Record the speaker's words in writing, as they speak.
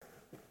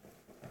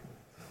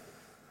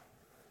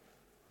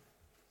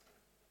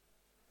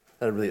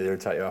That'd really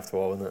irritate you after a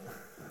while, wouldn't it?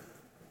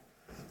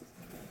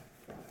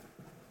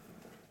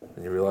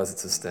 And you realise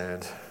it's a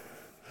stand.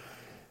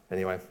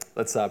 Anyway,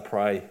 let's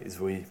pray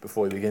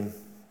before we begin.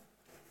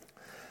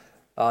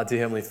 Dear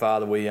Heavenly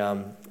Father, we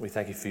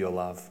thank you for your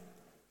love.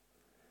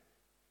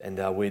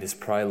 And we just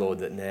pray, Lord,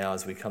 that now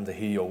as we come to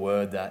hear your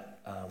word, that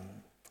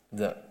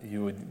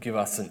you would give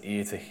us an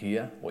ear to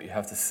hear what you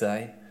have to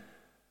say,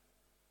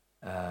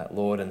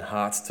 Lord, and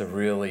hearts to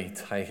really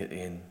take it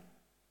in.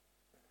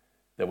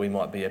 That we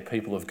might be a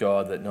people of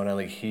God that not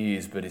only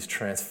hears but is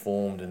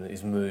transformed and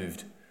is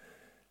moved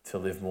to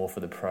live more for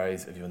the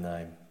praise of your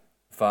name.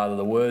 Father,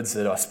 the words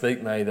that I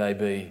speak, may they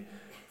be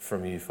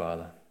from you,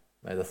 Father.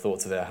 May the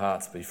thoughts of our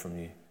hearts be from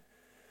you.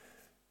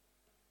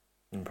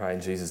 And pray in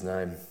Jesus'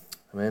 name.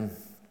 Amen.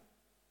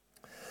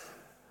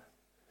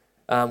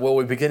 Well,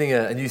 we're beginning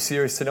a new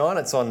series tonight.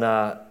 It's on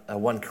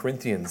 1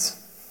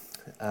 Corinthians.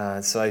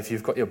 So if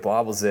you've got your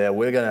Bibles there,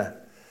 we're going to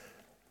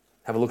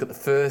have a look at the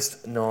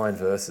first 9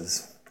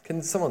 verses.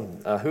 Can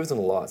someone, who's on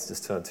the lights,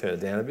 just turn it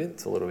down a bit?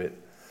 It's a little bit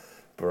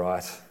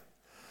bright.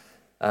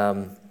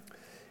 And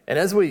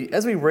as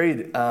we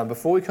read,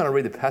 before we kind of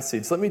read the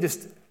passage, let me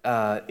just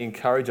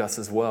encourage us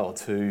as well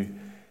to,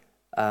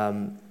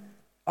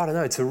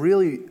 to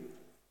really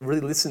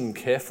listen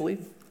carefully.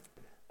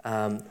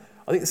 I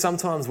think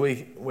sometimes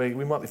we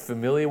might be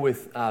familiar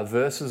with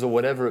verses or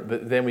whatever,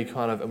 but then we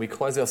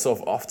close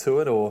ourselves off to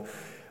it, or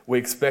we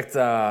expect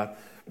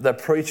the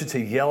preacher to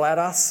yell at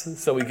us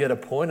so we get a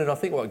point. And I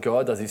think what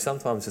God does, he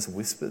sometimes just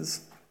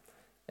whispers,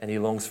 and he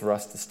longs for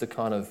us just to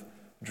kind of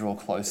draw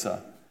closer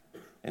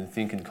and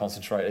think and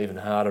concentrate even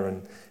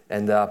harder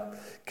and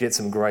get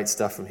some great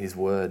stuff from his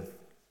word.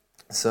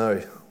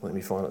 So let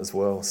me find it as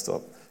well.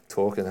 Stop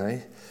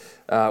talking,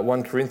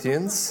 1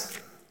 Corinthians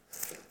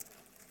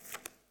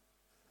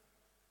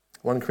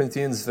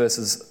chapter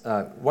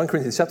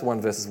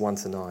 1 verses 1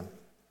 to 9.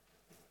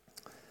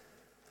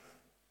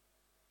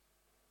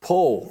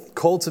 Paul,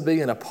 called to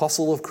be an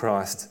apostle of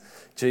Christ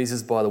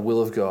Jesus by the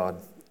will of God,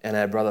 and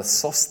our brother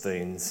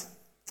Sosthenes,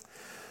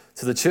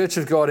 to the church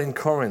of God in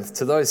Corinth,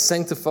 to those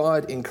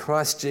sanctified in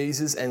Christ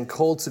Jesus and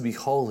called to be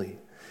holy,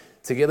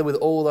 together with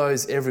all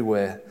those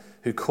everywhere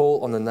who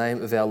call on the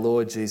name of our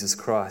Lord Jesus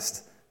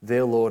Christ,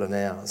 their Lord and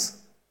ours.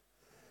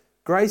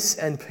 Grace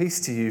and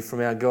peace to you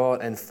from our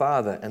God and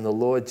Father and the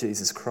Lord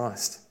Jesus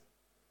Christ.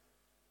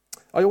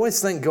 I always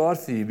thank God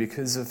for you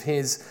because of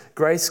his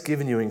grace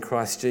given you in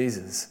Christ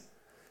Jesus.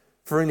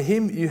 For in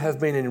him you have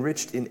been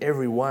enriched in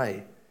every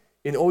way,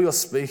 in all your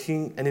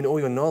speaking and in all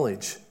your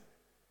knowledge,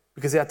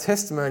 because our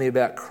testimony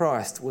about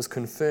Christ was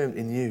confirmed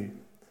in you.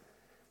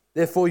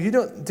 Therefore you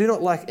do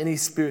not lack any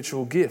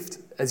spiritual gift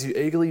as you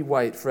eagerly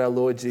wait for our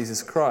Lord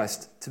Jesus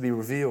Christ to be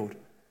revealed.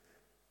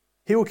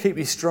 He will keep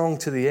you strong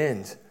to the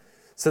end,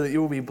 so that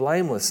you will be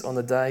blameless on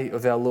the day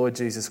of our Lord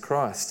Jesus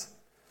Christ.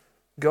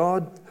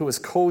 God, who has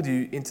called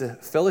you into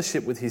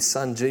fellowship with his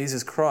Son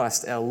Jesus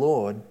Christ, our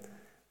Lord,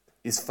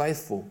 is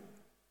faithful.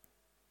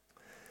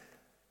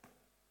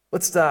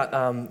 Let's start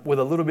with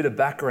a little bit of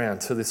background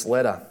to this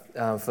letter,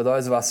 for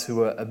those of us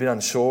who are a bit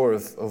unsure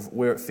of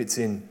where it fits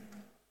in.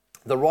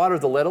 The writer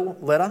of the letter,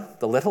 whatever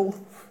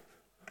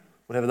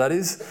that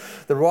is,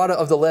 the writer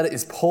of the letter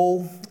is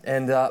Paul,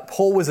 and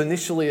Paul was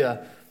initially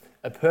a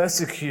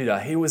persecutor.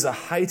 He was a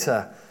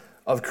hater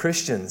of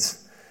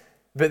Christians.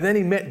 But then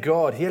he met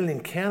God. He had an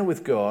encounter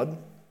with God,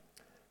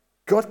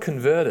 got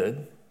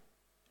converted,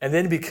 and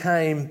then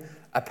became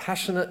a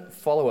passionate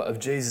follower of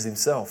Jesus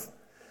himself.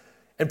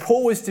 And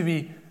Paul was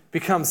to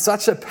become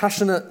such a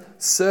passionate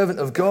servant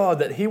of God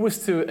that he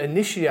was to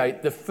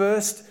initiate the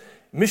first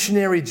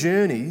missionary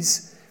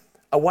journeys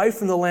away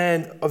from the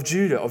land of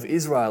Judah, of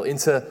Israel,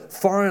 into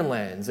foreign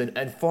lands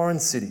and foreign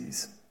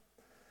cities.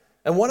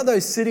 And one of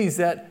those cities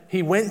that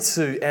he went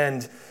to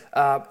and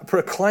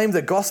proclaimed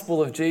the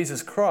gospel of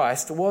Jesus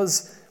Christ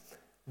was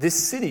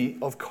this city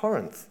of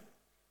Corinth.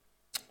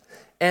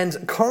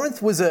 And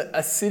Corinth was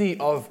a city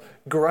of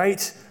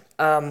great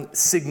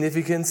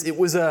significance. It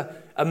was a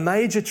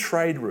major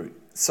trade route,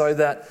 so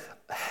that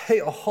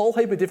a whole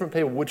heap of different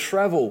people would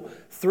travel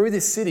through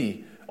this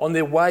city on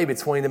their way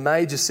between the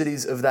major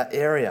cities of that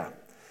area.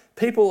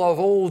 People of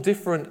all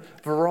different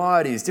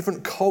varieties,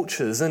 different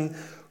cultures, and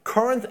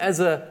Corinth, as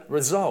a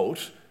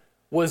result,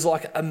 was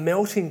like a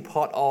melting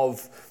pot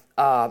of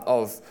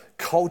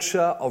culture,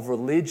 of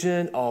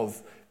religion,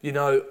 of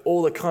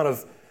all the kind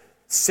of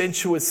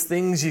sensuous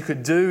things you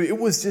could do. It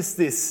was just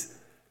this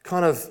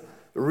kind of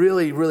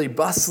really, really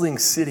bustling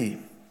city.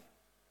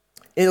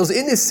 And it was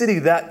in this city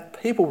that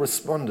people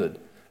responded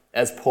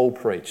as Paul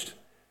preached.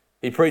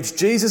 He preached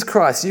Jesus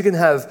Christ. You can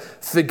have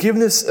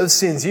forgiveness of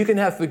sins. You can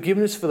have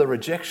forgiveness for the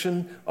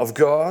rejection of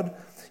God.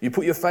 You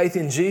put your faith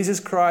in Jesus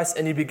Christ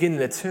and you begin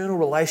an eternal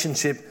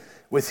relationship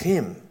with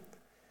him.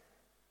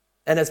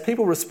 And as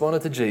people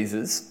responded to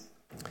Jesus,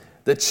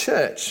 the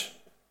church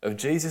of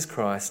Jesus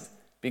Christ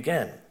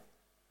began.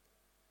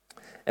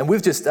 And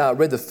we've just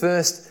read the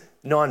first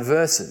 9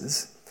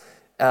 verses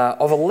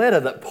of a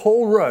letter that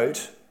Paul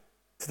wrote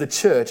to the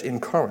church in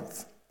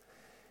Corinth.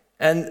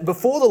 And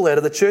before the letter,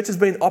 the church has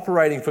been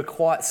operating for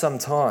quite some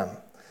time.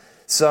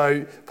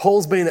 So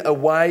Paul's been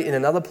away in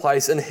another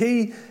place, and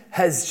he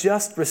has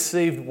just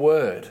received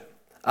word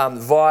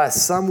via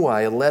some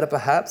way, a letter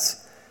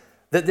perhaps,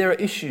 that there are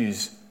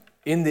issues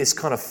in this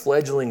kind of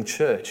fledgling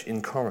church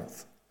in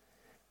Corinth.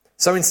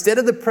 So instead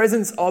of the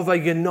presence of a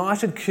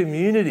united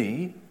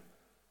community,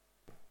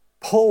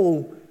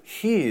 Paul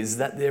hears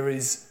that there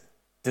is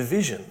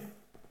division.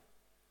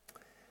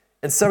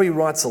 And so he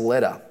writes a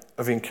letter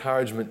of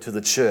encouragement to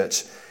the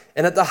church.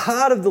 And at the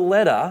heart of the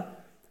letter,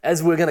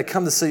 as we're going to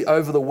come to see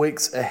over the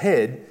weeks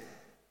ahead,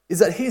 is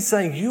that he's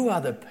saying, you are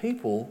the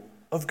people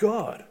of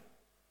God.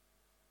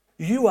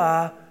 You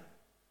are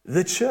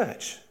the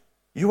church.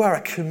 You are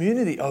a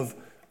community of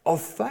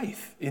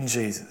faith in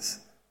Jesus.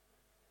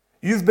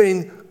 You've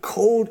been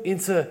called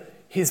into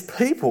his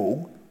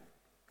people,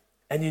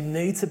 and you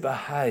need to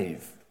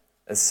behave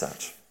as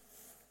such.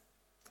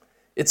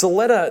 It's a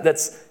letter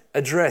that's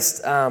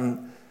addressed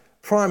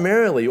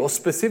primarily or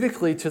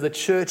specifically to the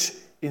church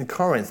in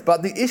Corinth,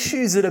 but the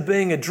issues that are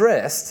being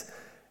addressed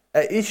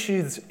are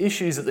issues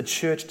that the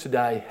church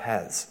today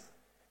has,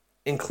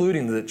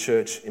 including the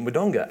church in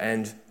Wodonga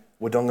and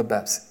Wodonga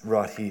Baptist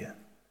right here.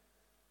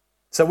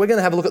 So we're going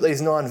to have a look at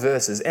these 9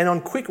 verses, and on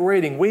quick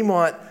reading we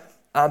might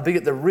be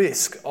at the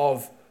risk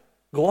of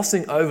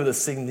glossing over the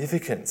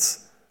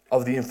significance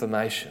of the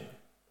information.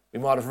 We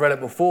might have read it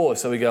before,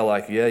 so we go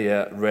like,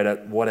 yeah, read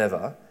it,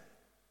 whatever.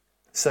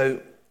 So,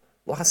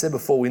 like I said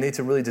before, we need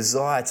to really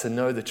desire to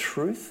know the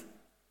truth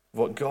of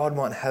what God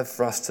might have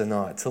for us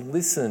tonight, to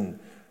listen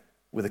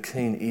with a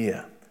keen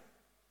ear,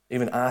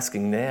 even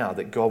asking now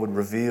that God would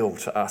reveal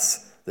to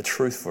us the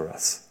truth for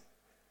us.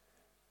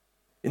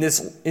 In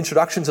this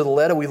introduction to the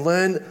letter, we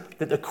learn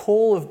that the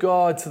call of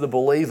God to the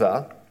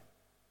believer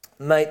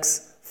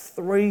makes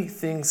 3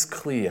 things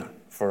clear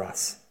for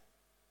us.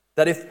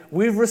 That if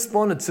we've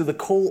responded to the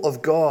call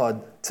of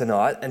God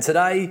tonight, and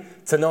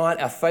tonight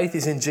our faith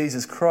is in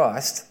Jesus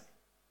Christ,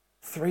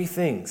 3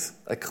 things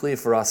are clear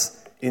for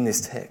us in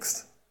this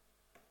text.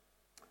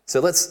 So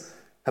let's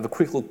have a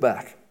quick look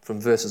back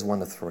from verses 1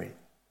 to 3. It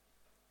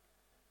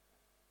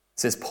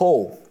says,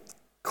 Paul,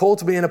 called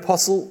to be an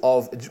apostle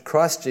of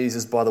Christ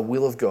Jesus by the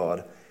will of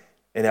God,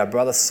 and our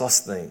brother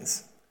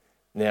Sosthenes.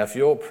 Now, if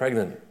you're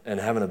pregnant and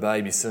having a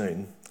baby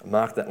soon,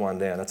 mark that one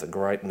down. That's a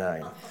great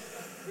name.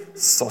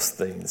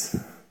 Sosthenes.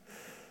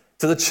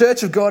 To the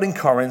church of God in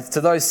Corinth,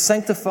 to those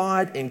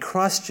sanctified in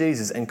Christ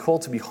Jesus and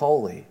called to be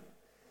holy,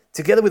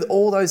 together with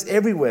all those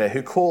everywhere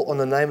who call on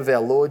the name of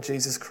our Lord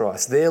Jesus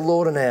Christ, their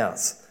Lord and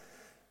ours,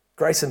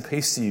 grace and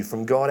peace to you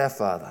from God our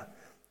Father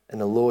and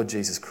the Lord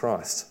Jesus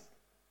Christ.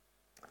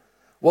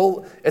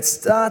 Well, it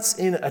starts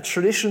in a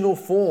traditional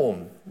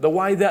form, the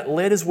way that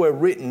letters were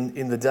written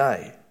in the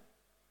day.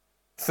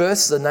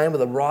 First, the name of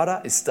the writer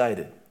is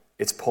stated.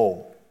 It's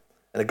Paul,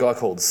 and a guy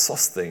called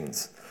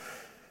Sosthenes.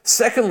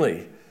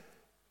 Secondly,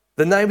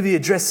 the name of the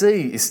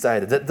addressee is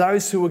stated, that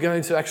those who were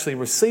going to actually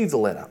receive the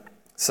letter.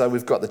 So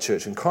we've got the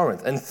church in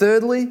Corinth. And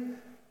thirdly,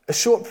 a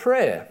short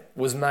prayer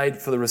was made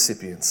for the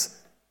recipients.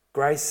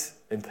 Grace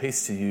and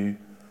peace to you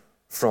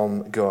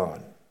from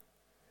God.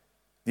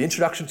 The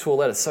introduction to a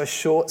letter, so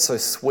short, so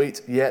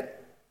sweet,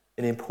 yet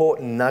an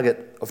important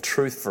nugget of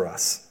truth for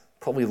us.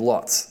 Probably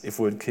lots if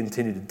we would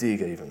continue to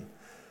dig even.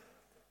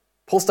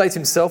 Paul states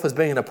himself as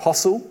being an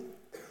apostle,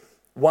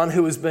 one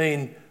who has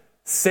been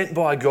sent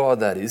by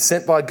God, that is,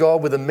 sent by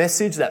God with a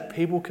message that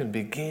people can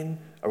begin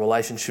a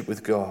relationship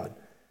with God.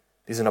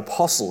 He's an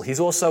apostle.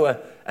 He's also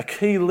a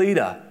key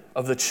leader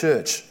of the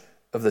church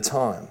of the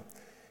time.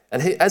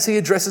 And as he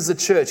addresses the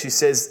church, he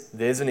says,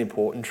 there's an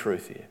important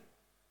truth here.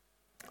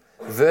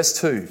 Verse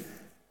 2,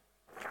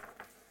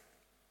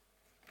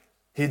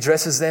 he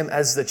addresses them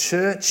as the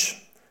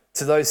church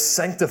to those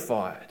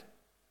sanctified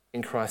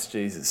in Christ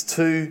Jesus,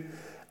 to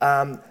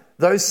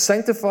those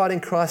sanctified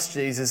in Christ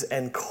Jesus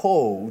and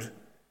called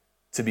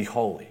to be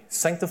holy.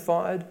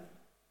 Sanctified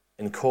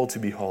and called to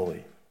be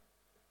holy.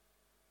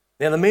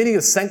 Now, the meaning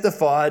of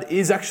sanctified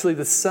is actually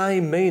the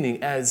same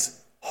meaning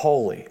as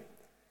holy.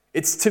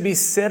 It's to be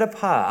set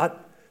apart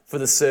for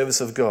the service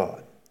of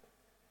God.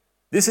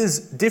 This is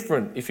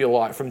different, if you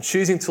like, from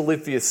choosing to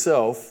live for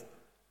yourself.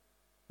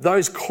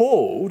 Those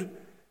called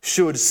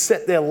should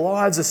set their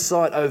lives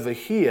aside over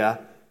here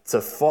to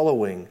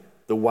following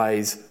the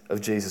ways of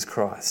Jesus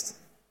Christ.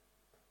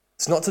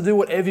 It's not to do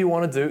whatever you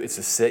want to do, it's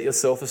to set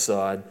yourself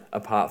aside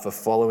apart for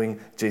following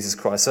Jesus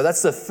Christ. So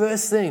that's the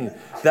first thing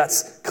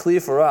that's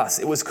clear for us.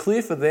 It was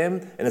clear for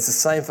them, and it's the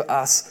same for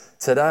us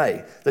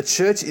today. The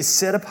church is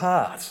set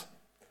apart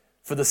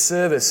for the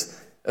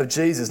service of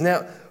Jesus.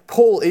 Now,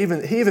 Paul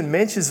even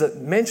mentions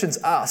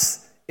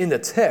us in the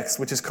text,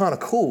 which is kind of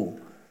cool.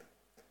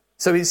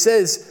 So he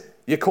says,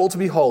 you're called to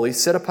be holy,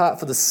 set apart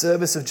for the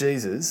service of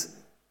Jesus.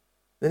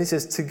 Then he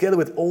says, together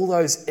with all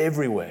those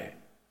everywhere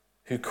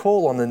who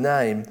call on the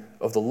name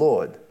of the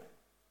Lord.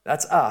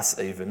 That's us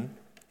even,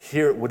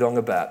 here at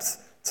Wodonga Baptist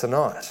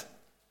tonight.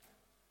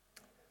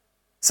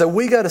 So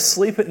we go to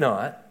sleep at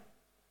night,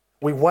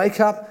 we wake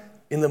up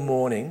in the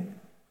morning,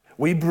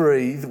 we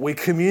breathe, we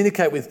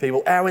communicate with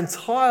people our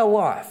entire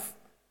life.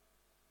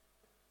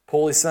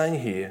 Paul is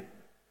saying here,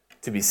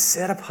 to be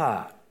set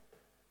apart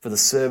for the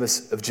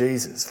service of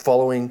Jesus,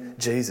 following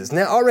Jesus.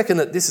 Now, I reckon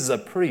that this is a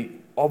pretty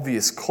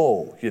obvious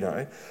call,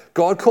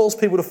 God calls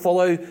people to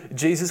follow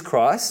Jesus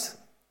Christ,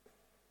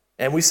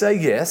 and we say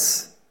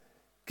yes,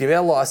 give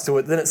our lives to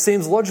it, then it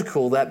seems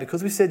logical that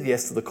because we said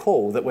yes to the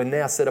call, that we're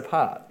now set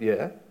apart,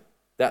 yeah?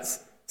 That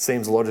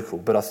seems logical,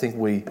 but I think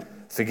we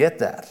forget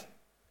that.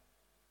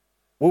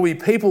 Will we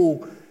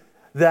people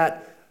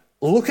that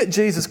look at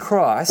Jesus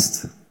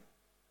Christ,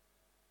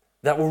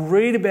 that will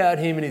read about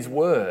him in his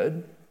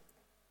word,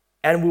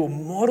 and will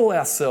model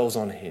ourselves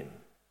on him?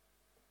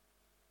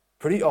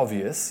 Pretty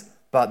obvious,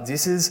 but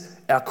this is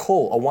our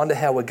call. I wonder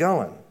how we're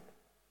going.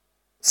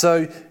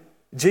 So,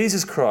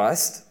 Jesus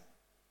Christ,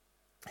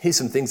 here's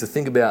some things to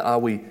think about.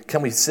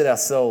 Can we set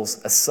ourselves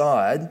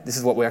aside? This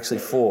is what we're actually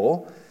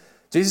for.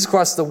 Jesus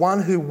Christ, the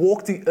one who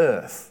walked the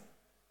earth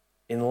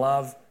in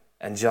love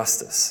and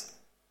justice.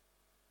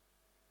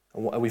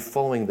 Are we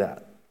following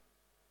that?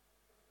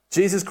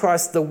 Jesus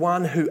Christ, the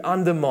one who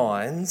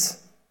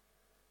undermines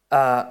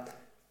the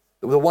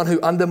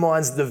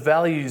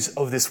values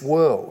of this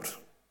world,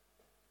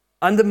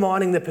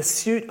 undermining the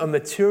pursuit of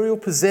material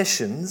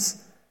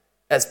possessions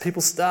as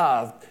people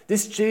starve.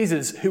 This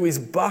Jesus who is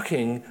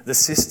bucking the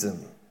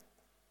system.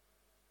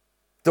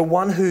 The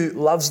one who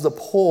loves the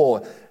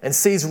poor and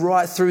sees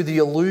right through the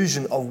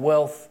illusion of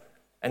wealth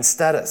and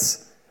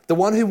status. The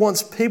one who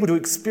wants people to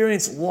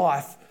experience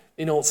life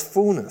in all its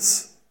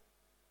fullness.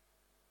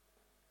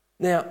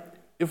 Now,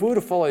 if we were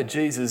to follow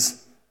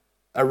Jesus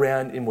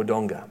around in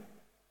Wodonga,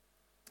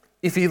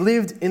 if he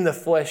lived in the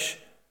flesh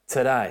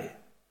today,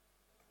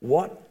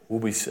 what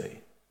would we see?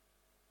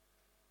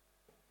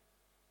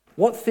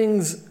 What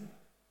things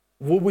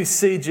would we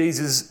see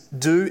Jesus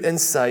do and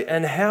say,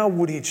 and how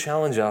would he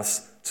challenge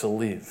us to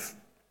live?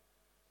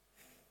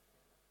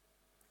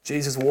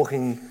 Jesus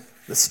walking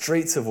the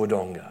streets of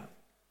Wodonga,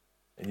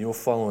 and you're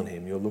following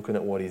him, you're looking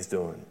at what he's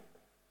doing.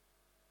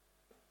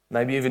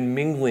 Maybe even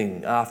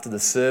mingling after the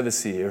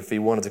service here if he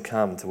wanted to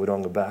come to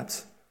Wodonga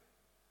Baps.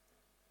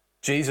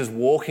 Jesus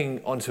walking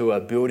onto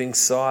a building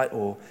site,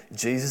 or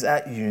Jesus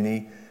at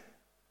uni,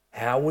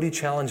 how would he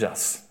challenge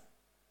us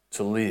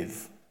to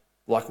live?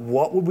 Like,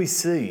 what would we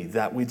see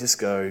that we just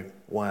go,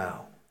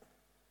 wow?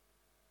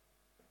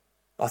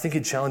 I think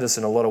he'd challenge us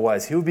in a lot of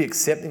ways. He would be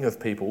accepting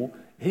of people.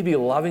 He'd be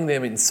loving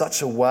them in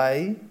such a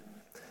way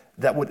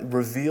that would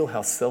reveal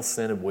how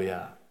self-centered we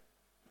are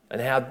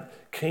and how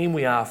keen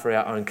we are for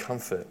our own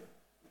comfort.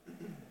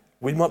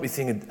 We might be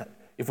thinking,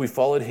 if we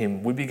followed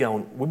him, we'd be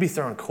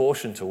throwing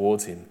caution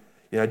towards him.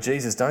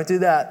 Jesus, don't do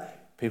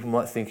that. People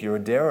might think you're a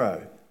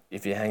Dero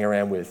if you hang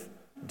around with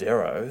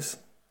Deros.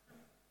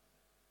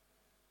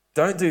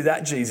 Don't do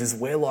that, Jesus.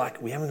 We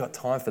haven't got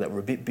time for that. We're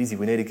a bit busy.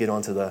 We need to get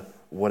on to the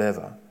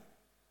whatever.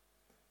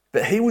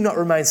 But he will not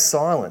remain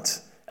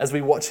silent as we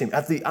watch him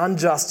at the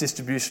unjust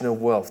distribution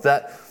of wealth,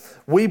 that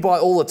we buy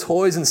all the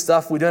toys and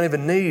stuff we don't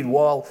even need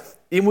while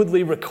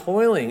inwardly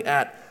recoiling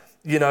at,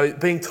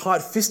 being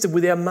tight-fisted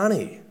with our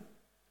money.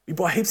 We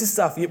buy heaps of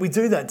stuff, yet we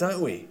do that,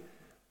 don't we?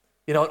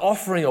 An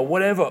offering or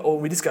whatever, or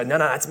we just go, no,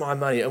 it's my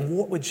money. And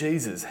how would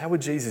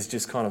Jesus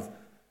just kind of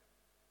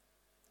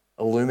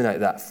illuminate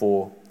that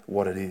for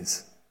what it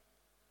is?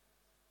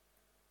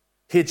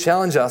 He'd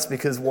challenge us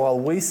because while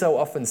we so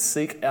often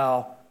seek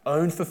our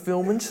own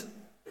fulfillment,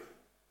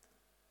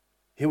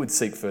 he would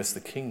seek first the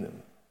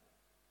kingdom.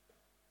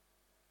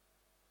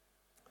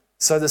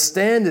 So the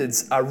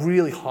standards are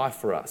really high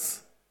for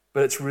us,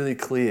 but it's really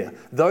clear.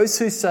 Those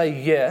who say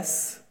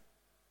yes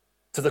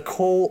to the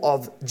call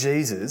of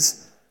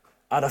Jesus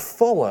are to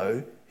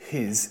follow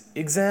his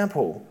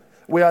example.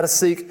 We are to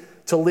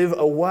seek to live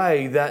a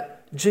way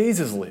that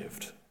Jesus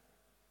lived.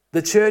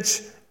 The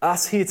church,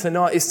 us here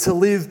tonight, is to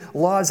live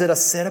lives that are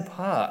set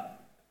apart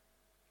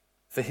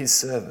for his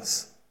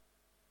service.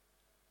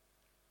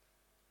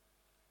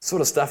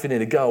 Sort of stuff you need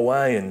to go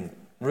away and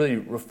really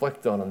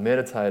reflect on and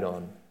meditate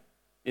on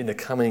in the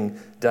coming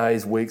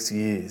days, weeks,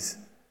 years.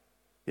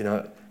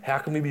 How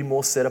can we be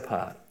more set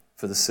apart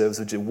for the service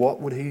of Jesus? What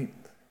would he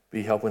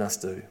be helping us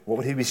do? What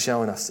would he be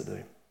showing us to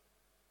do?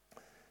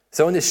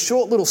 So in this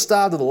short little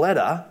start of the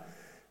letter,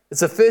 it's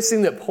the first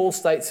thing that Paul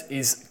states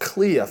is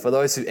clear for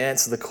those who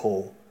answer the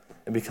call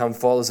and become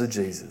followers of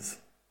Jesus.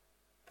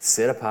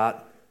 Set apart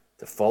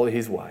to follow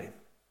his way,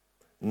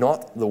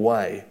 not the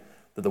way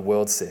that the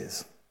world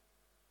says.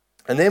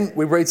 And then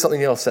we read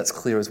something else that's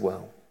clear as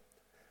well.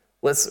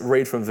 Let's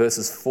read from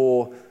verses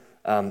 4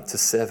 to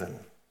 7.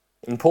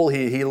 And Paul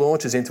here, he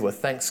launches into a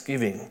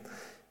thanksgiving,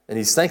 and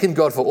he's thanking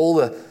God for all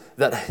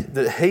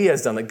that he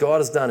has done, that God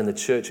has done in the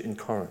church in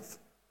Corinth.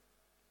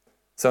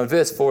 So in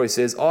verse 4 he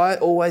says, I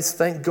always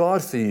thank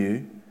God for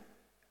you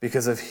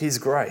because of his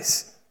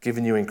grace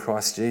given you in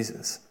Christ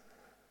Jesus.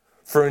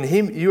 For in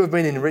him you have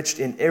been enriched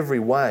in every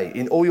way,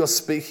 in all your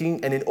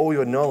speaking and in all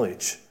your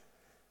knowledge,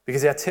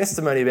 because our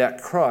testimony about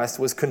Christ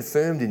was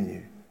confirmed in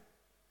you.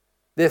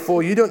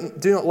 Therefore you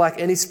do not lack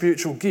any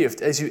spiritual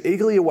gift as you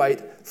eagerly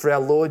await for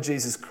our Lord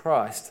Jesus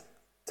Christ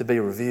to be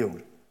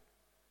revealed.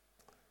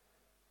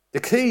 The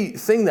key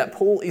thing that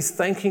Paul is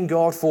thanking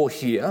God for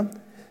here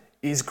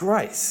is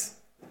grace,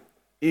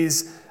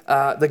 is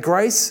the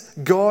grace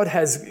God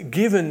has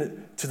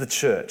given to the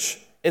church.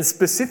 And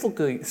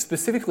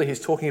specifically, he's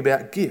talking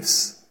about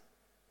gifts.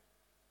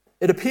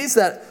 It appears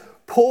that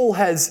Paul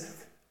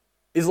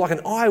is like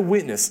an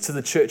eyewitness to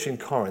the church in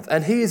Corinth,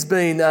 and he has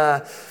been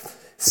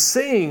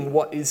seeing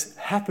what is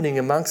happening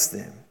amongst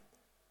them.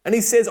 And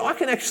he says, I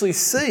can actually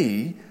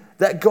see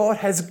that God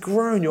has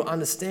grown your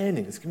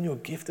understanding. He's given you a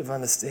gift of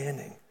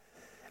understanding.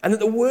 And that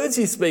the words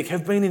you speak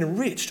have been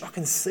enriched. I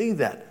can see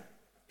that,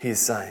 he is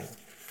saying.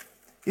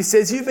 He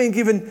says, you've been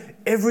given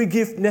every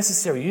gift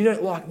necessary. You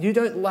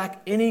don't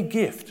lack any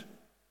gift.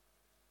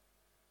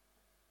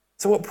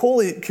 So what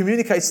Paul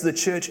communicates to the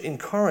church in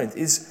Corinth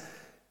is,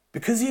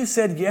 because you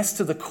said yes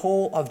to the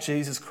call of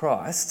Jesus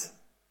Christ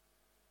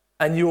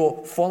and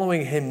you're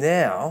following him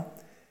now,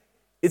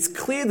 it's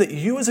clear that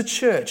you as a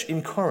church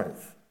in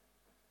Corinth,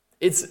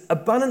 it's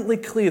abundantly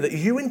clear that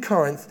you in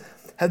Corinth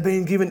have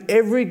been given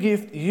every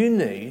gift you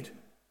need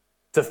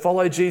to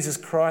follow Jesus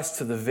Christ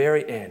to the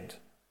very end.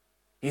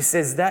 He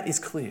says that is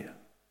clear.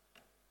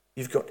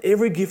 You've got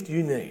every gift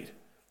you need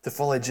to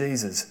follow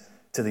Jesus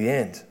to the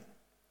end.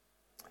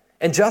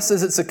 And just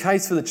as it's the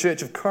case for the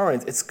church of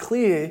Corinth, it's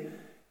clear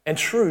and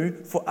true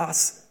for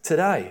us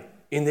today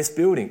in this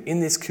building, in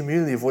this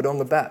community of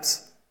Wodonga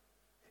Baps.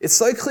 It's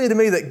so clear to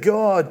me that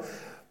God,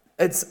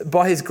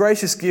 by his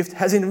gracious gift,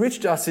 has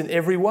enriched us in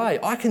every way.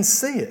 I can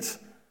see it.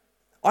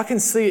 I can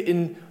see it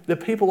in the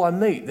people I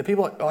meet, the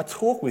people I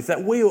talk with,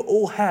 that we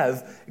all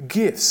have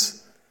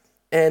gifts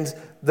and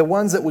the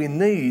ones that we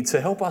need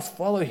to help us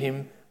follow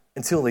him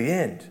until the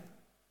end.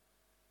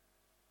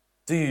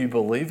 Do you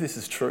believe this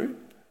is true?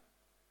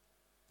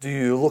 Do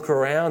you look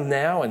around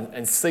now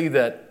and see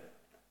that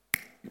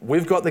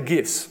we've got the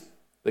gifts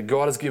that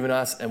God has given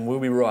us and we'll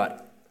be right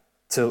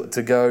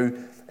to go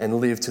and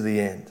live to the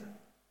end?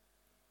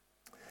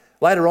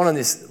 Later on in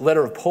this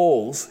letter of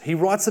Paul's, he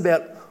writes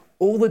about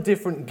all the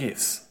different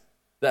gifts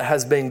that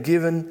has been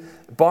given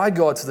by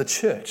God to the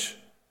church.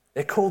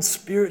 They're called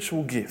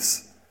spiritual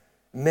gifts.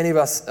 Many of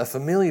us are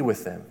familiar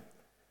with them.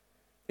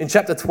 In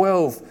chapter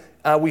 12,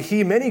 we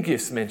hear many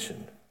gifts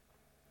mentioned.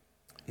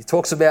 He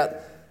talks about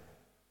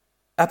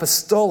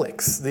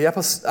apostolics, the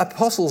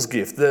apostles'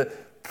 gift, the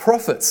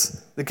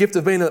prophets, the gift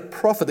of being a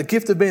prophet, the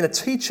gift of being a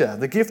teacher,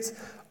 the gift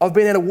of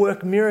being able to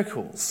work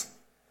miracles,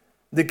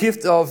 the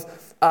gift of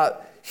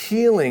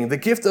healing, the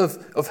gift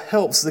of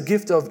helps, the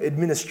gift of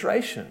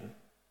administration,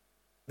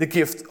 the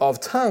gift of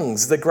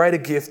tongues, the greater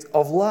gift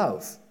of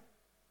love.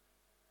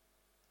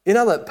 In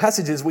other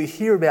passages, we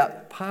hear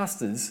about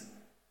pastors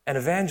and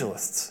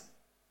evangelists.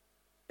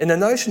 And the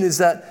notion is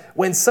that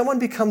when someone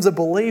becomes a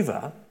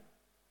believer,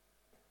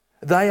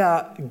 they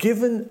are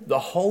given the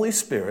Holy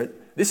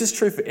Spirit. This is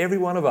true for every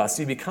one of us.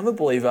 You become a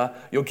believer,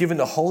 you're given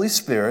the Holy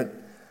Spirit,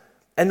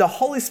 and the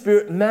Holy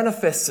Spirit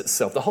manifests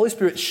itself. The Holy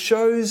Spirit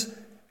shows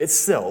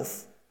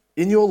itself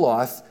in your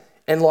life,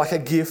 and like a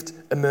gift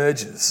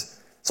emerges.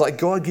 It's like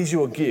God gives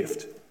you a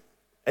gift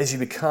as you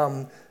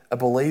become a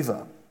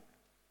believer.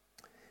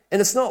 And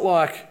it's not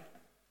like,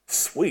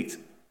 sweet,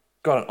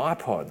 got an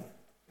iPod.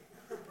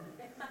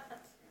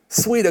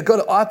 Sweet, I got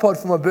an iPod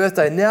for my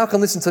birthday. Now I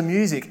can listen to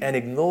music and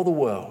ignore the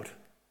world.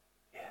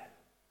 Yeah.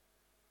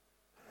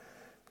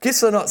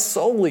 Gifts are not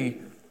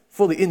solely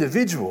for the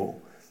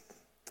individual.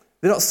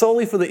 They're not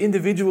solely for the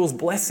individual's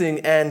blessing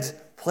and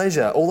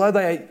pleasure, although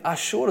they are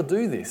sure to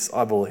do this,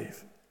 I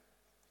believe.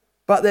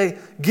 But they're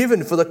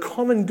given for the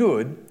common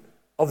good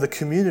of the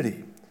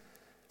community.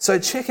 So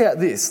check out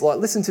this,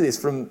 listen to this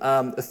from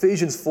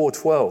Ephesians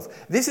 4:12.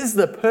 This is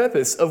the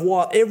purpose of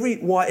why every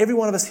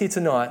one of us here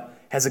tonight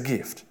has a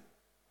gift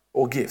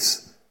or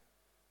gifts.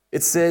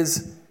 It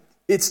says,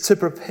 it's to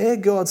prepare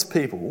God's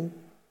people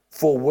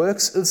for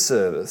works of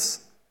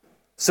service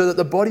so that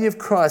the body of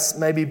Christ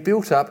may be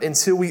built up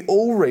until we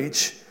all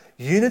reach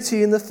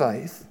unity in the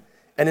faith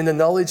and in the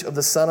knowledge of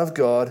the Son of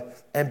God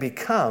and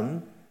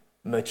become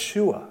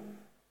mature.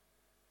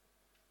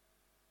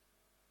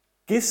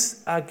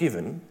 Gifts are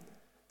given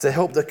to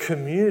help the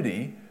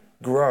community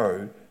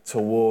grow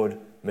toward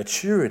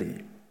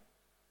maturity.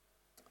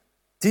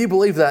 Do you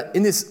believe that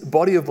in this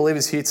body of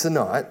believers here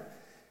tonight,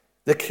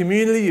 the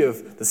community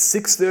of the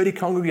 630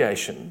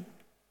 congregation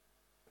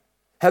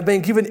have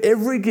been given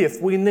every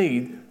gift we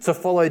need to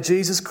follow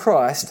Jesus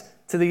Christ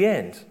to the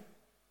end,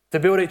 to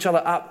build each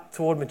other up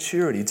toward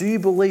maturity? Do you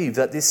believe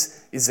that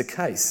this is the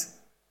case?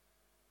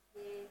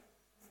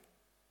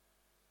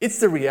 It's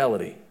the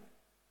reality.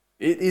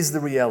 It is the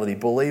reality,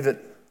 believe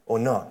it or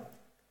not.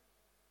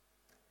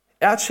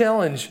 Our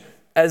challenge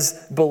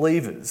as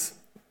believers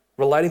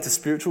relating to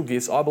spiritual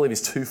gifts, I believe,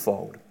 is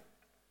twofold.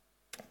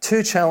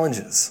 Two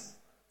challenges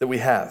that we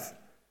have.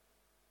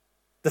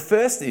 The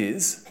first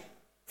is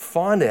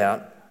find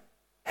out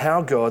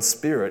how God's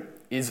Spirit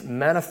is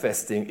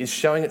manifesting, is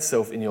showing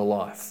itself in your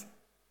life.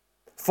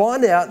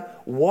 Find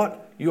out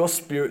what your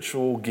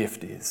spiritual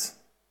gift is.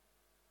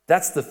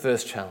 That's the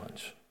first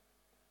challenge.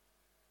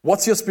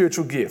 What's your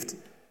spiritual gift?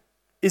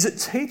 Is it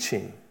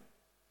teaching?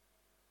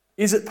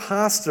 Is it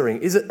pastoring?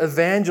 Is it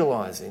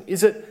evangelizing?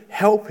 Is it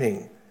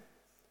helping?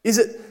 Is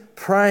it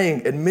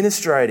praying,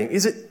 administrating?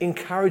 Is it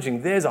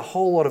encouraging? There's a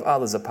whole lot of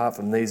others apart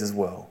from these as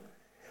well.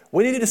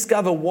 We need to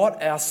discover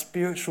what our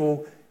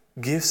spiritual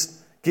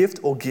gift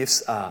or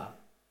gifts are.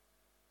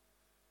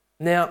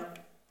 Now,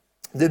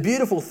 the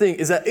beautiful thing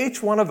is that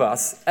each one of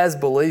us as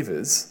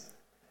believers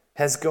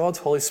has God's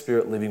Holy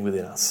Spirit living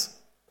within us.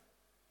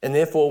 And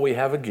therefore we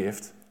have a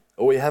gift,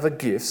 or we have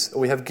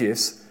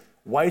gifts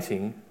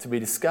waiting to be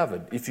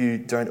discovered if you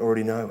don't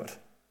already know it.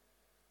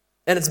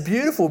 And it's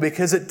beautiful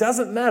because it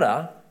doesn't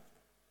matter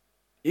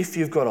if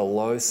you've got a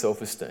low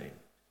self-esteem.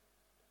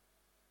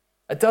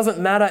 It doesn't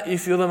matter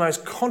if you're the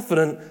most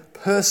confident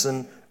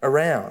person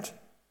around,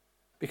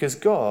 because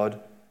God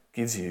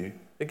gives you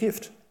a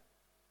gift.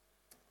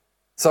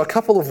 So a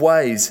couple of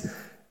ways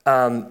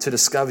to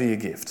discover your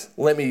gift.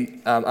 Let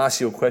me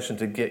ask you a question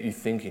to get you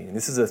thinking. And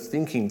this is a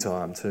thinking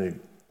time too.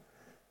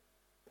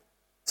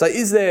 So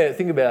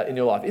think about in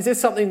your life, is there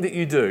something that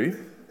you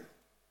do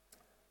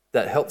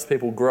that helps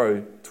people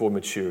grow toward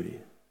maturity?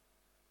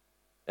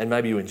 And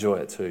maybe you enjoy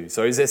it too.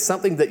 So is there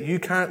something that you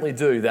currently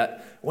do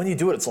that when you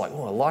do it, it's like,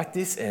 oh, I like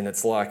this, and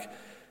it's like,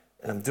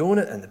 and I'm doing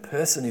it, and the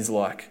person is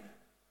like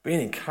being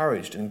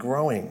encouraged and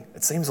growing.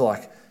 It seems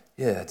like,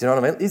 yeah, do you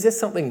know what I mean? Is there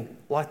something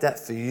like that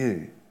for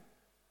you?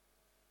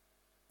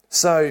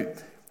 So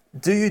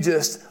do you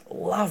just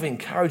love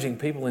encouraging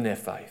people in their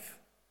faith?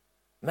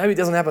 Maybe it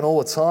doesn't happen all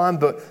the time,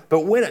 but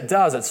when it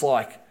does, it's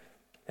like,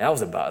 that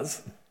was a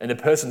buzz, and the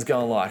person's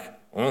going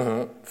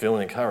like,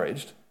 feeling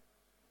encouraged.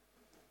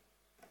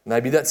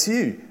 Maybe that's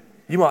you.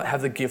 You might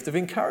have the gift of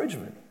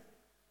encouragement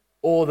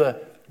or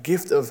the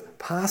gift of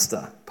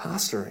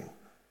pastoring.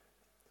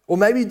 Or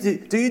maybe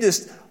do you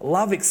just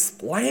love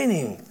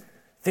explaining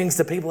things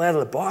to people out of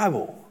the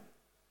Bible?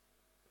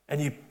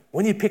 And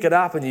when you pick it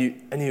up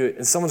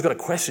and someone's got a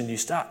question, you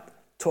start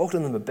talking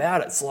to them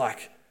about it. It's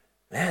like,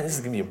 man, this is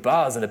giving me a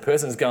buzz, and the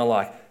person's going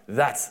like,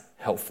 that's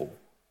helpful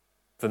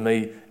for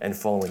me and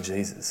following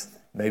Jesus.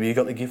 Maybe you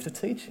got the gift of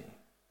teaching.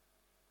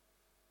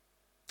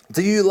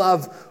 Do you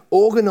love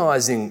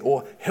organising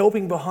or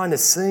helping behind the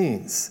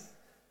scenes?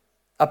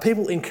 Are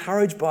people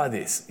encouraged by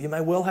this? You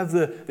may well have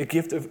the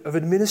gift of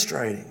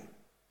administrating.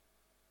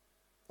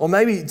 Or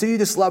maybe do you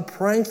just love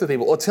praying for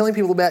people or telling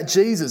people about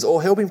Jesus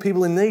or helping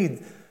people in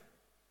need?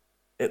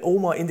 It all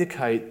might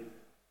indicate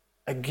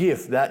a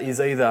gift that is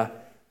either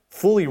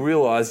fully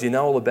realised, you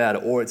know all about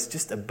it, or it's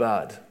just a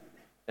bud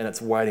and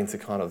it's waiting to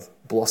kind of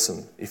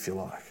blossom, if you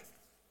like.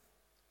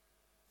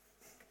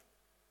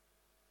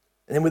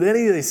 And then with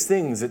any of these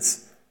things,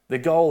 it's the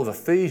goal of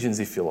Ephesians,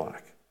 if you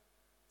like.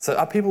 So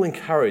are people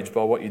encouraged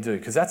by what you do?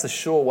 Because that's a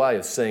sure way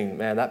of seeing,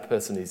 man, that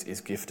person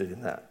is gifted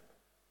in that.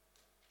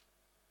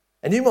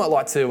 And you might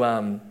like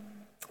to,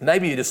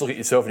 maybe you just look at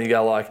yourself and you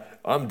go like,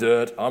 I'm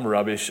dirt, I'm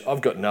rubbish,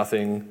 I've got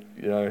nothing,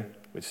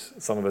 which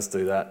some of us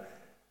do that.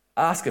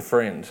 Ask a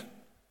friend.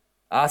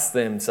 Ask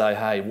them, say,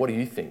 hey, what do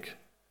you think?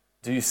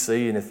 Do you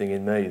see anything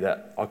in me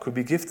that I could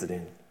be gifted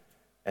in?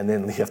 And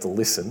then you have to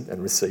listen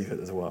and receive it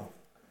as well.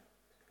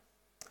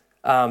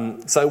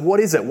 So what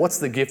is it? What's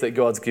the gift that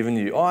God's given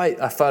you? I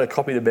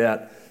photocopied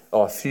about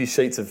a few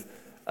sheets of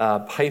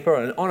paper,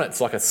 and on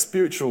it's like a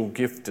spiritual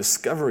gift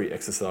discovery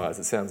exercise.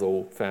 It sounds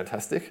all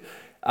fantastic.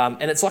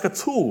 And it's like a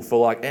tool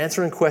for like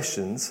answering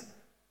questions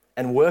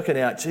and working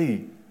out,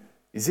 I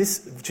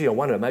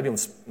wonder, maybe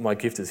my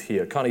gift is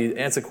here. Kind of you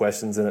answer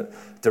questions and it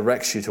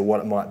directs you to what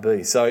it might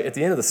be. So at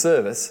the end of the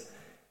service,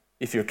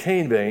 if you're a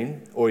keen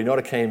bean, or you're not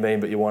a keen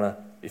bean, but you want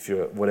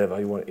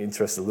to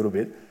interest a little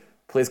bit,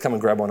 please come and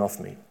grab one off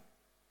me.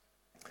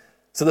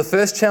 So the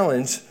first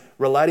challenge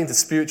relating to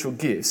spiritual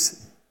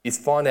gifts is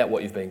find out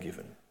what you've been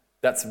given.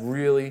 That's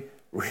really,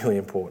 really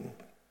important.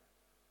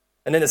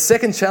 And then the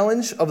second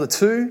challenge of the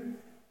two,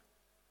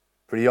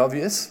 pretty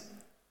obvious,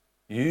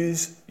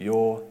 use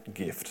your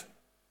gift.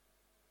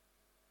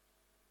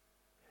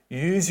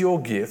 Use your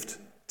gift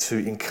to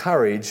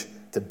encourage,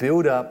 to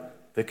build up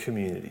the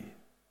community,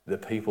 the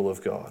people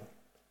of God.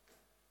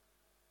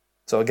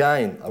 So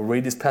again, I'll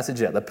read this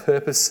passage out. The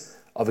purpose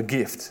of a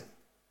gift: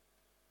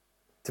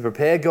 to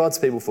prepare God's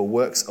people for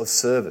works of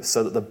service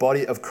so that the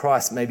body of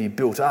Christ may be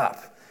built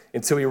up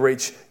until we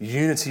reach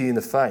unity in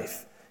the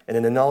faith and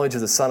in the knowledge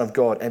of the Son of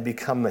God and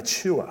become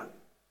mature.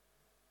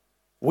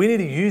 We need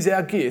to use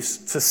our gifts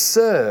to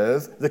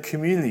serve the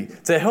community,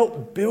 to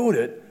help build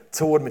it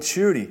toward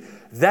maturity.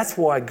 That's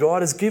why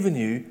God has given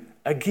you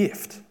a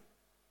gift.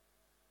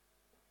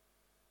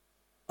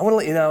 I want to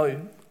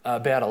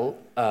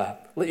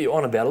let you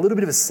on about a little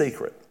bit of a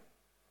secret.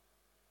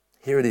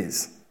 Here it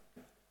is.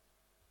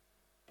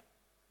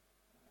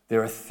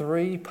 There are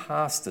 3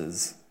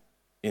 pastors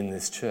in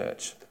this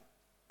church.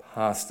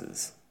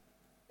 Pastors.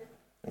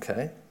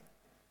 Okay?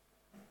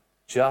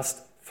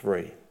 Just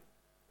 3.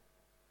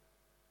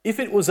 If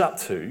it was up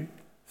to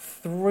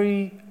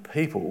 3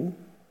 people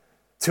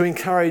to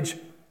encourage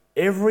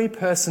every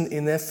person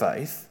in their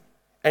faith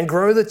and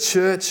grow the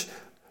church,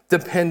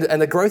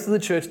 and the growth of the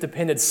church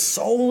depended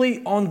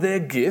solely on their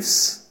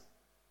gifts,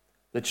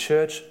 the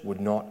church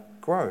would not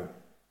grow.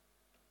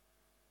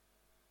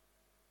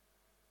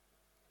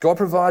 God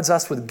provides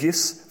us with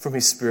gifts from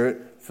His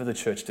Spirit for the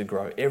church to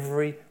grow.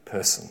 Every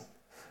person.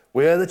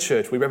 We are the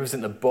church. We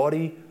represent the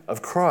body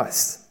of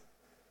Christ.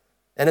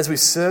 And as we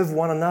serve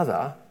one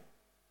another,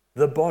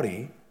 the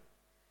body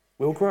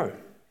will grow.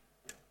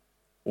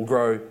 We'll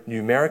grow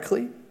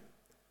numerically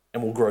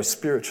and we'll grow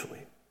spiritually.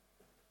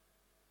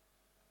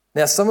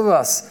 Now, some of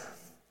us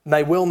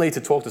may well need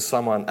to talk to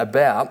someone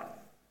about,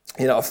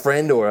 a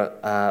friend or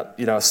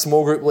a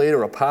small group leader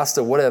or a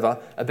pastor,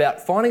 whatever, about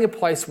finding a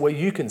place where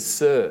you can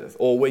serve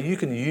or where you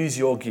can use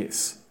your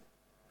gifts.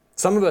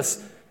 Some of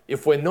us,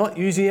 if we're not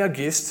using our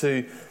gifts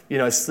to,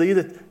 see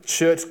the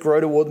church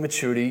grow toward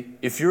maturity,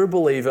 if you're a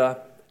believer,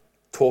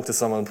 talk to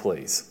someone,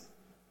 please.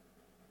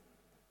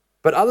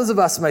 But others of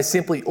us may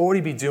simply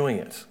already be doing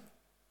it.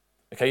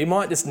 Okay, you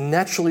might just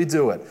naturally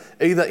do it,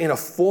 either in a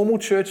formal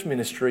church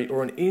ministry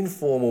or an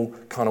informal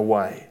kind of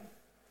way,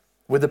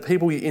 with the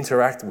people you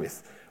interact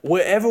with.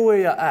 Wherever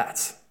we are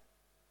at,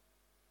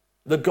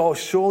 the goal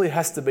surely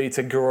has to be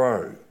to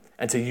grow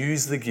and to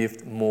use the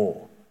gift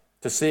more,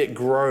 to see it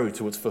grow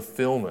to its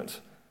fulfillment,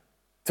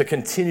 to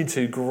continue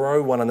to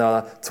grow one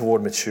another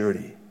toward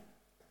maturity.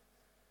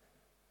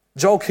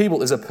 Joel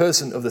Keeble is a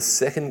person of the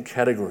second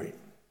category.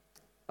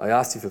 I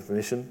asked you for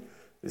permission.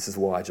 This is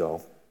why,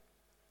 Joel.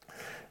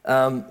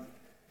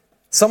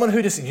 Someone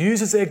who just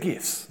uses their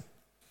gifts.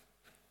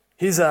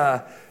 He's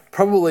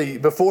probably,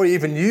 before he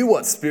even knew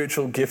what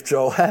spiritual gift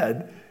Joel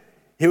had,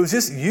 he was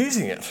just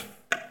using it.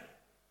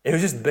 He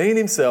was just being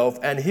himself,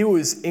 and he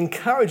was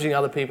encouraging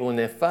other people in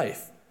their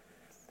faith.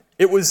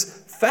 It was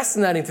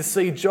fascinating to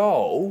see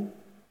Joel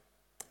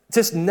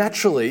just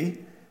naturally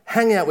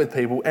hang out with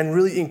people and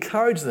really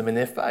encourage them in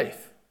their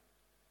faith.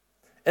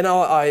 And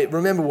I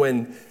remember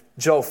when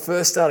Joel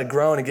first started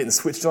growing and getting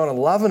switched on and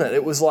loving it,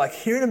 it was like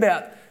hearing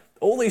about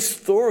all these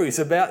stories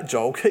about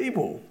Joel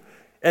Keeble.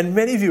 And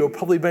many of you have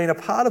probably been a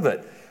part of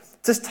it.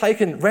 Just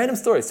taking random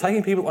stories,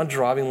 taking people on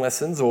driving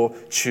lessons or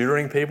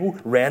tutoring people,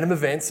 random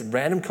events,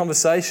 random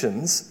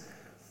conversations.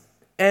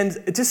 And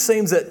it just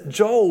seems that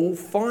Joel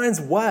finds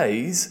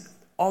ways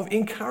of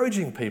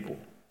encouraging people.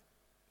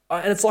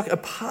 And it's like a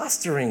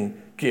pastoring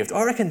gift.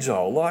 I reckon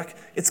Joel,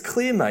 it's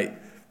clear, mate,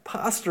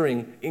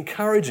 pastoring,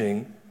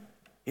 encouraging,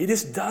 he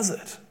just does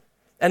it.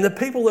 And the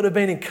people that have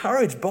been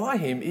encouraged by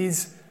him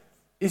is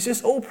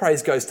just all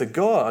praise goes to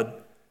God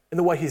in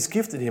the way he's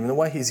gifted him and the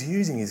way he's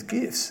using his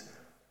gifts.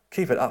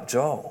 Keep it up,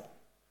 Joel.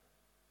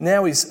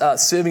 Now he's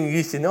serving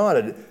Youth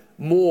United,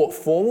 more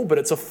formal, but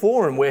it's a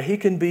forum where he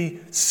can be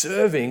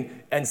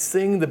serving and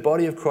seeing the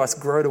body of Christ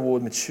grow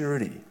toward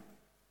maturity.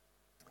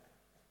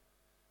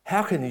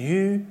 How can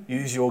you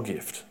use your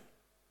gift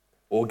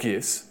or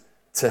gifts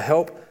to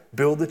help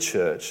build the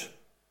church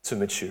to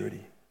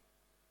maturity?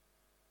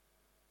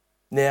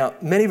 Now,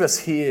 many of us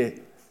here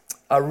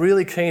are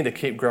really keen to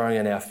keep growing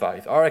in our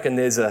faith. I reckon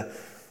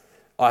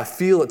I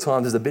feel at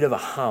times there's a bit of a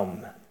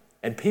hum,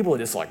 and people are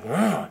just like,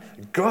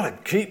 gotta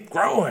keep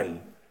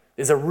growing.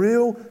 There's a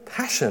real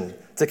passion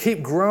to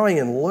keep growing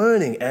and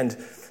learning and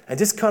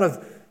just kind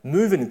of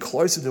moving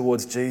closer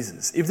towards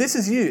Jesus. If this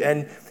is you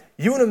and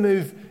you want to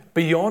move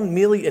beyond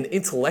merely an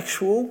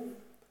intellectual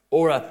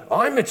or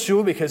I'm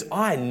mature because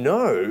I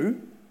know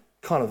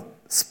kind of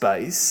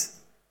space,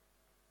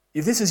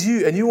 if this is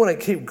you and you want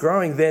to keep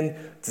growing, then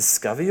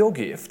discover your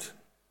gift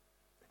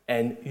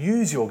and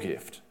use your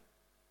gift.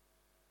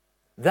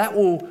 That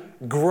will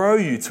grow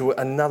you to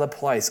another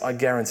place, I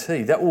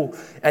guarantee. It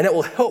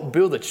will help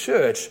build a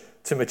church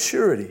to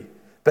maturity,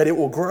 but it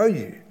will grow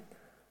you.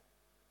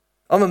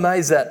 I'm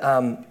amazed that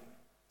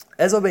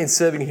as I've been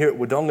serving here at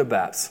Wodonga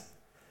Baps,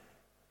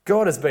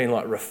 God has been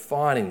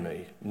refining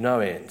me, no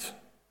end,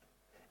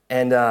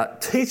 and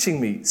teaching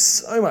me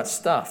so much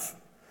stuff.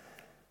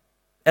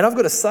 And I've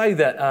got to say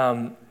that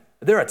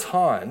there are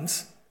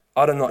times,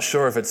 I'm not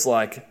sure if it's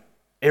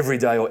every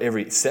day or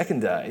every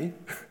second day,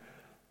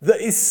 that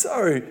is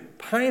so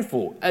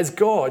painful as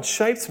God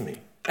shapes me,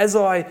 as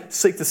I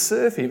seek to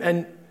serve him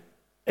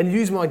and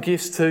use my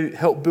gifts to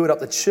help build up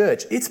the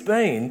church. It's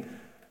been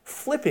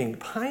flipping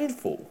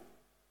painful.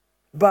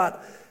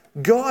 But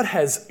God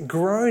has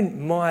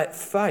grown my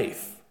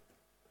faith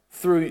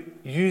through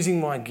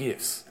using my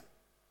gifts.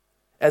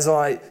 As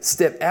I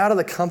step out of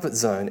the comfort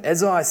zone,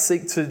 as I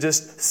seek to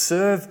just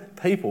serve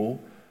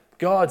people,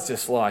 God's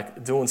just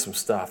doing some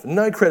stuff.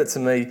 No credit to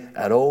me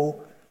at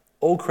all.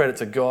 All credit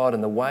to God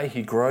and the way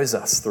he grows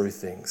us through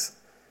things.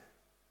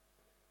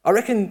 I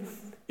reckon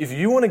if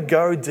you want to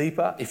go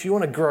deeper, if you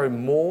want to grow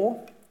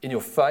more in your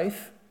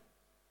faith,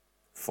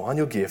 find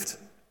your gift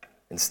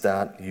and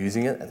start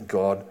using it, and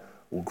God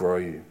will grow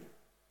you.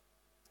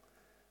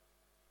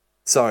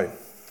 So,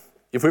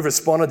 if we've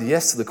responded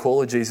yes to the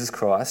call of Jesus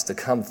Christ to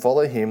come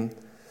follow him,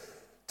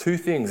 two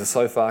things are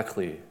so far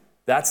clear.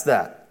 That's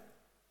that.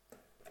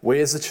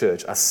 We as the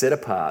church are set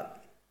apart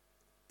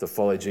to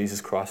follow Jesus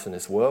Christ in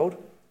this world,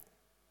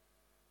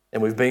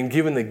 and we've been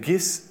given the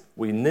gifts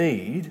we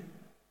need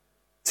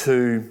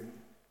to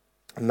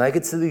make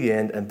it to the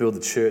end and build the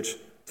church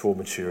toward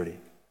maturity.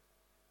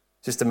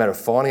 It's just a matter of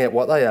finding out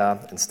what they are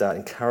and start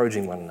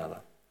encouraging one another.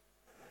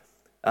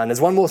 And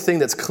there's one more thing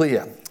that's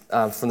clear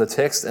from the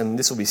text, and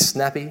this will be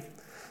snappy,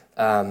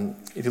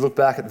 if you look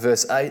back at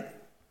verse 8,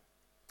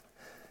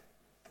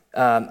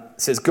 it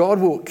says, God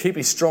will keep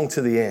you strong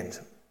to the end,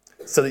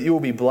 so that you will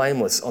be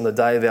blameless on the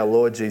day of our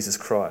Lord Jesus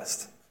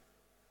Christ.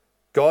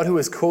 God, who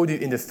has called you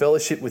into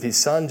fellowship with his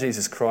Son,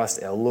 Jesus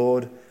Christ, our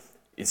Lord,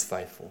 is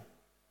faithful.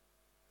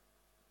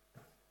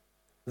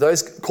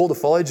 Those called to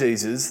follow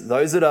Jesus,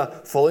 those that are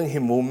following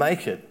him, will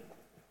make it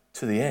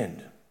to the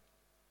end.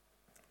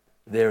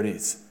 There it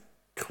is.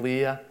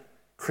 Clear,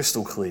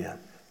 crystal clear.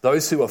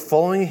 Those who are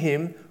following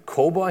him,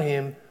 called by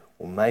him,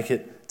 will make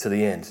it to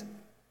the end.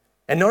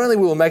 And not only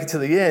will we make it to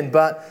the end,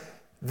 but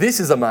this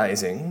is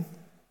amazing.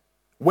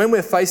 When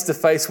we're face to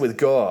face with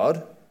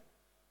God,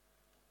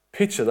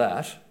 picture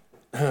that.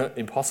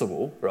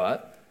 Impossible, right?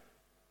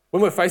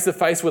 When we're face to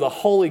face with a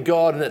holy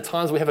God, and at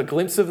times we have a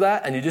glimpse of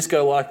that, and you just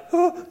go like,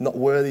 oh, not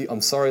worthy,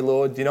 I'm sorry,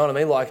 Lord. Do you know what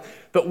I mean?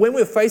 But when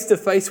we're face to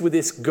face with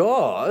this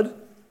God,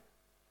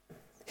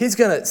 he's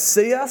going to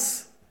see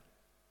us,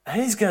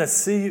 and he's going to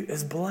see you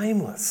as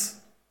blameless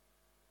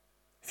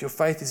if your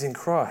faith is in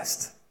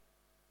Christ.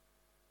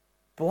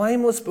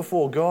 Blameless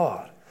before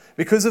God.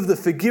 Because of the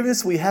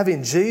forgiveness we have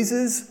in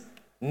Jesus,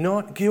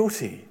 not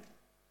guilty.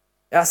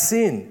 Our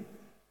sin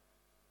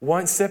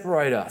won't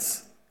separate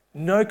us.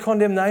 No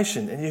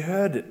condemnation. And you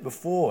heard it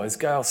before as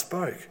Gail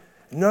spoke.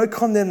 No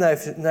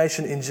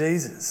condemnation in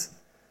Jesus.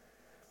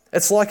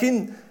 It's like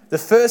in the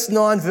first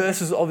 9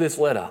 verses of this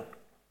letter,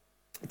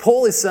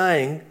 Paul is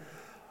saying,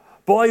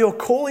 by your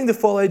calling to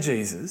follow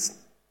Jesus,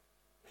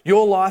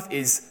 your life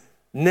is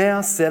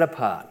now set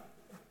apart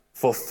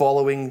for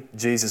following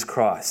Jesus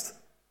Christ.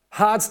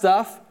 Hard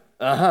stuff,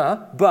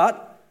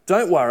 but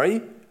don't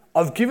worry,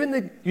 I've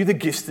given you the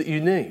gifts that you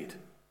need.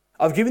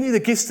 I've given you the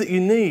gifts that you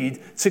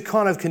need to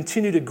kind of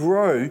continue to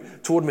grow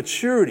toward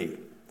maturity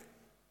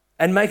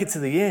and make it to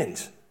the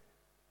end.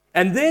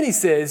 And then he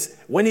says,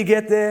 when you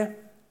get there,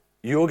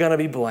 you're going to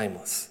be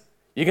blameless.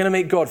 You're going to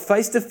meet God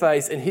face to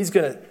face, and he's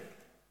going to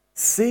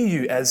see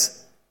you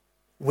as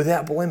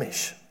without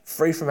blemish,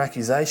 free from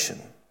accusation.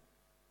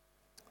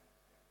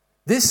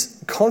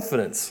 This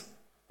confidence,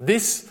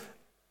 this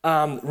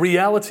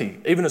reality,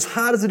 even as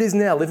hard as it is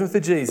now living for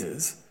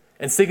Jesus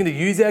and seeking to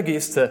use our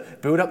gifts to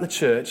build up the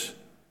church,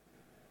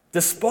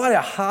 despite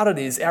how hard it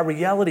is, our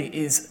reality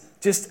is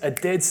just a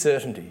dead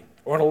certainty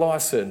or an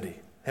alive certainty,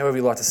 however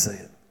you like to see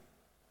it.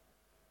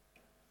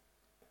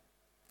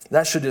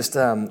 That should just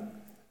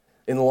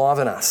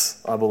enliven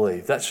us, I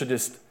believe. That should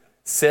just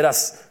set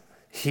us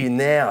here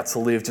now to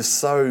live just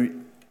so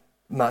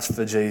much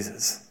for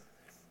Jesus.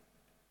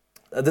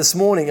 This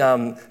morning,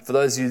 for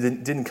those of you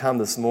that didn't come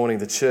this morning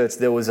to church,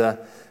 there was the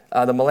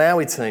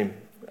Malawi team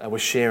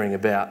was sharing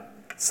about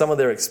some of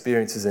their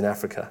experiences in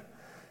Africa.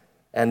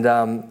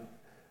 And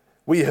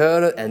we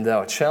heard it, and they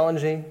were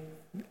challenging,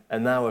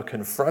 and they were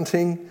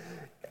confronting,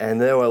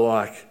 and they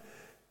were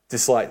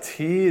just like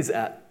tears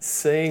at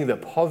seeing the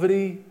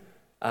poverty.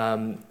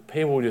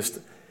 People just,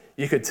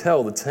 you could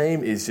tell the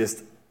team is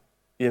just,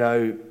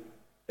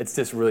 it's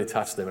just really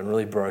touched them and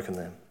really broken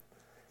them.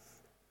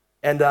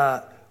 And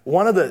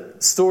one of the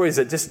stories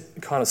that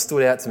just kind of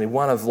stood out to me,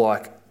 one of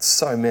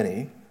so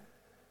many,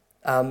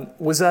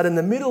 was that in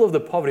the middle of the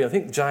poverty, I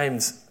think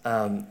James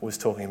was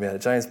talking about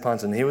it, James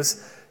Punton, he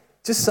was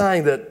just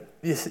saying that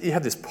you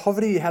have this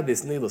poverty, you have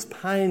this needless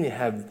pain, you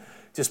have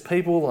just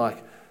people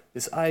like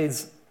this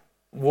AIDS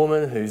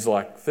woman who's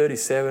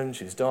 37,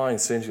 she's dying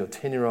soon, she's got a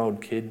 10-year-old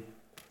kid,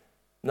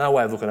 no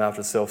way of looking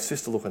after herself,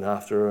 sister looking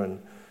after her, and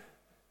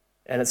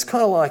it's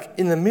kind of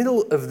in the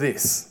middle of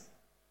this,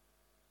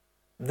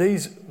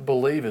 these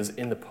believers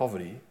in the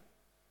poverty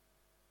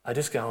are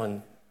just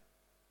going,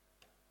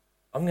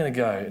 I'm going to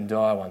go and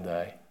die one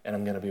day and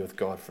I'm going to be with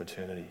God for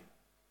eternity.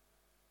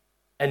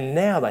 And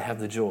now they have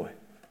the joy.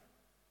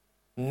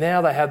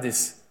 Now they have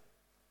this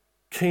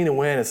keen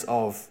awareness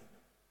of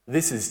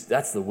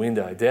that's the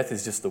window. Death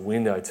is just the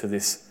window to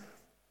this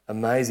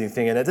amazing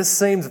thing. And it just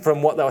seems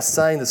from what they were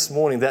saying this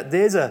morning that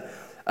there's a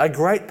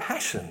great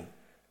passion.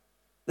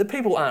 That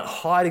people aren't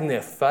hiding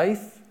their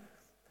faith.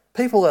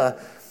 People are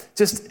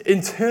just,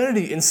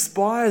 eternity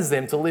inspires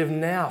them to live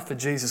now for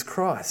Jesus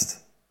Christ.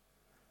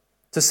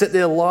 To set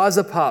their lives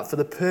apart for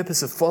the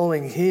purpose of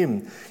following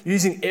him,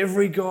 using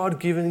every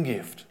God-given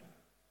gift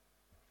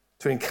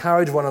to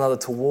encourage one another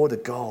toward a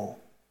goal.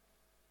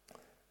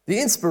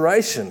 The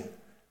inspiration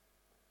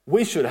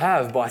we should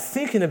have by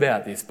thinking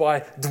about this,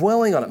 by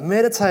dwelling on it,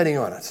 meditating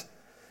on it,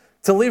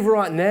 to live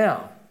right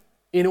now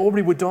in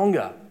Albury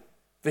Wodonga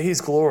for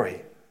his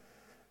glory.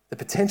 The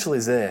potential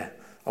is there.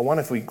 I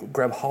wonder if we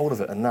grab hold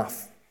of it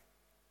enough.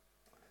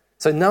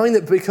 So knowing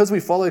that because we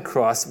follow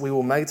Christ, we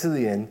will make it to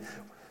the end,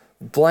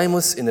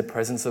 blameless in the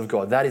presence of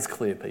God. That is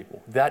clear,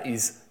 people. That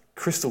is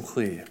crystal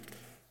clear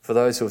for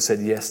those who have said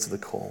yes to the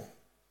call.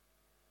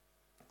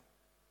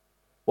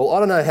 Well, I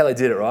don't know how they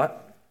did it, right?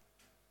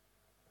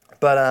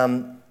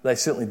 But they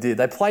certainly did.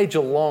 They played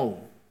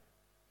Geelong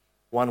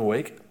one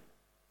week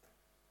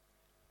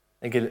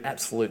and get an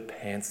absolute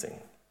pantsing.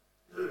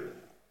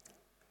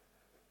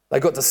 They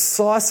got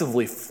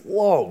decisively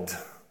flogged.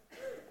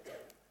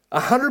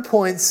 100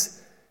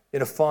 points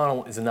in a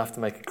final is enough to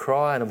make you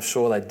cry, and I'm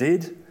sure they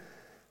did.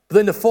 But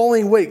then the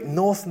following week,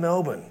 North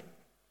Melbourne.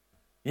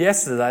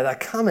 Yesterday, they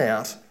come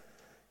out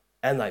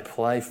and they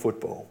play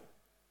football.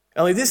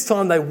 Only this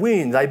time they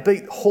win. They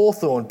beat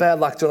Hawthorn. Bad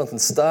luck, Jonathan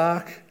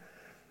Stark.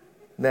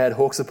 Mad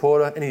Hawk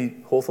supporter.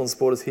 Any Hawthorn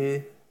supporters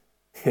here?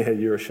 Yeah,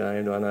 you're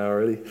ashamed, I know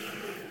already.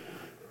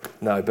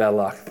 No, bad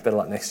luck. Better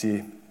luck next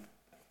year.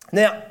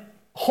 Now,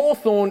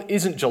 Hawthorn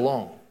isn't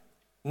Geelong.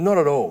 Not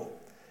at all.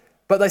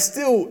 But they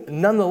still,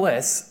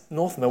 nonetheless,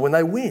 North Melbourne,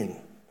 they win.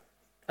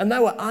 And they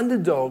were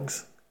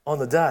underdogs on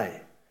the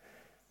day.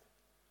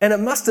 And it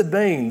must have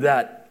been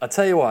that, I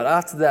tell you what,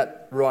 after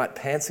that right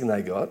pantsing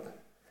they got,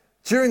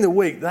 during the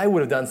week they would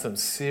have done some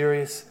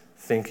serious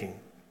thinking.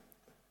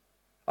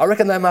 I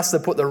reckon they must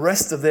have put the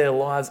rest of their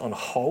lives on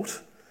hold.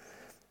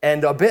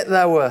 And I bet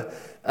they were,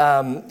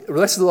 the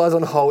rest of their lives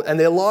on hold, and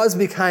their lives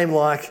became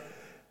like,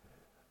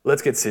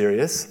 let's get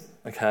serious,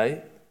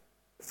 okay?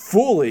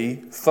 Fully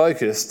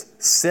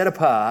focused, set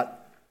apart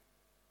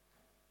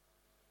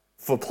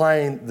for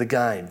playing the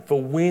game,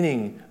 for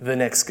winning the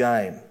next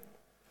game.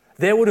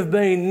 There would have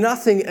been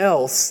nothing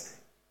else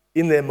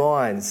in their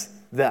minds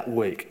that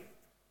week.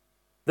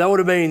 They would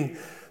have been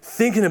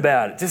thinking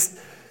about it,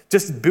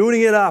 just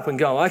building it up and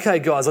going, okay,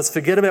 guys, let's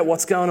forget about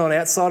what's going on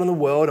outside in the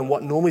world and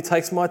what normally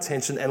takes my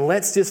attention, and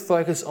let's just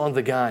focus on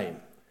the game.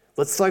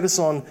 Let's focus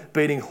on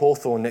beating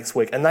Hawthorn next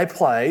week. And they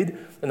played,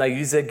 and they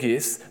used their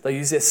gifts, they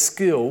used their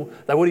skill,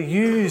 they would have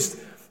used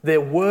their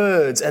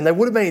words, and they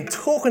would have been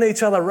talking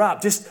each other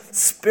up, just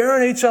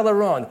spurring each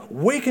other on.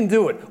 We can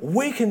do it,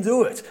 we can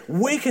do it,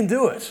 we can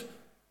do it.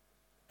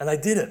 And they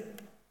did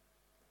it.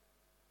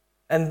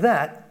 And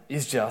that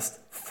is just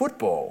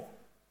football.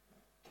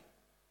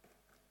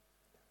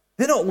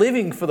 They're not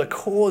living for the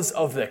cause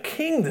of the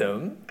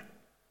kingdom.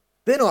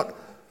 They're not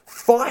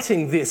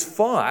fighting this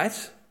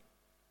fight.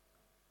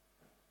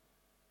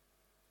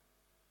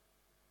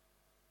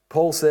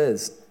 Paul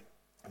says,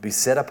 be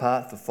set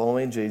apart for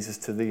following Jesus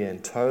to the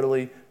end.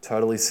 Totally,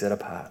 totally set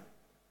apart.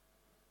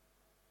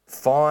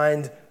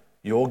 Find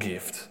your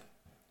gift,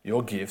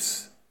 your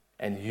gifts,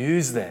 and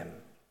use them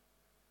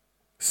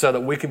so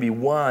that we can be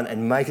one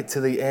and make it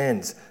to the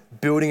end,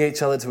 building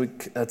each other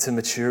to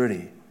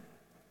maturity.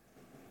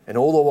 And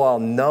all the while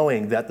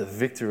knowing that the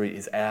victory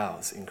is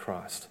ours in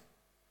Christ.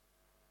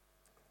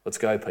 Let's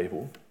go,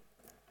 people.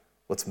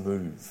 Let's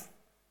move.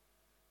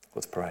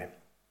 Let's pray.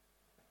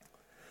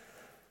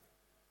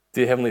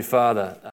 Dear Heavenly Father,